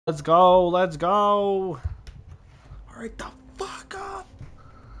Let's go, let's go. Hurry the fuck up.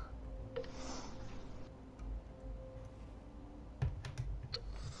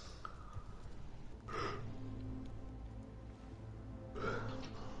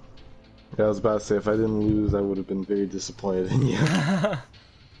 Yeah, I was about to say, if I didn't lose, I would have been very disappointed in you. Alright,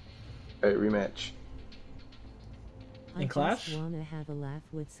 rematch. In Clash? I just wanna have a laugh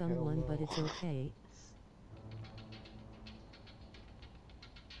with someone, but it's okay.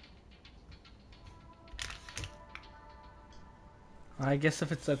 I guess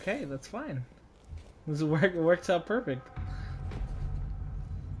if it's okay, that's fine. This works out perfect.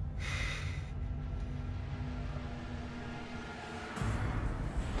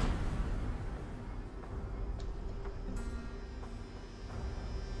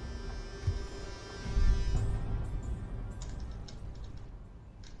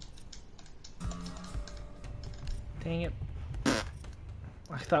 Dang it.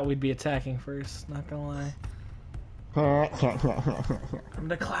 I thought we'd be attacking first, not gonna lie. I'm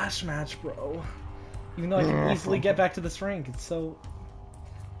the Clash match, bro. Even though I can easily get back to this rank, it's so...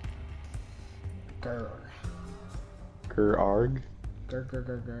 Grr. Grr-arg? Grr, grr,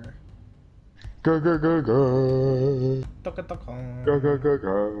 grr, grr. Grr, grr, grr, grr. Toka, toka. Grr, grr, grr,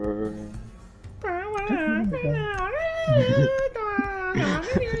 grr.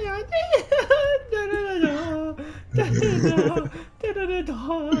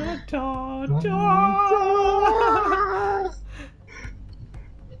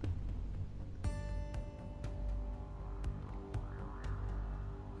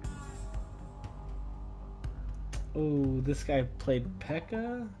 Oh, this guy played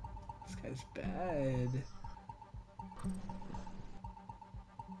P.E.K.K.A? This guy's bad.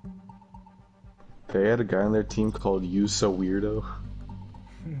 They had a guy on their team called You So Weirdo.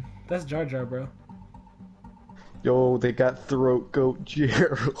 That's Jar Jar, bro. Yo, they got Throat Goat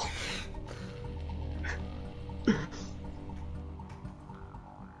Gerald.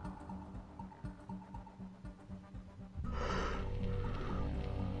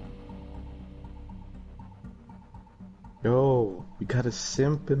 Yo, we got a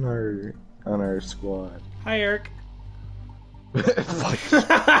simp in on our squad. Hi, Eric. Fuck.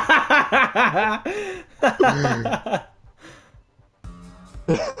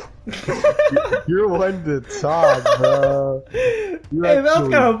 You're one to talk, bro. Hey, that was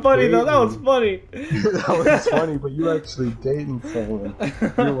kind of funny though. That was funny. That was funny, but you actually dating someone.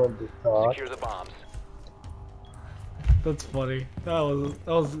 You're one to talk. Secure the bombs. That's funny. That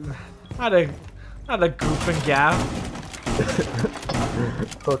was not a goof and gaff.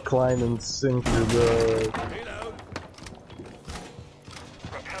 Hook, line, and sinker, bro.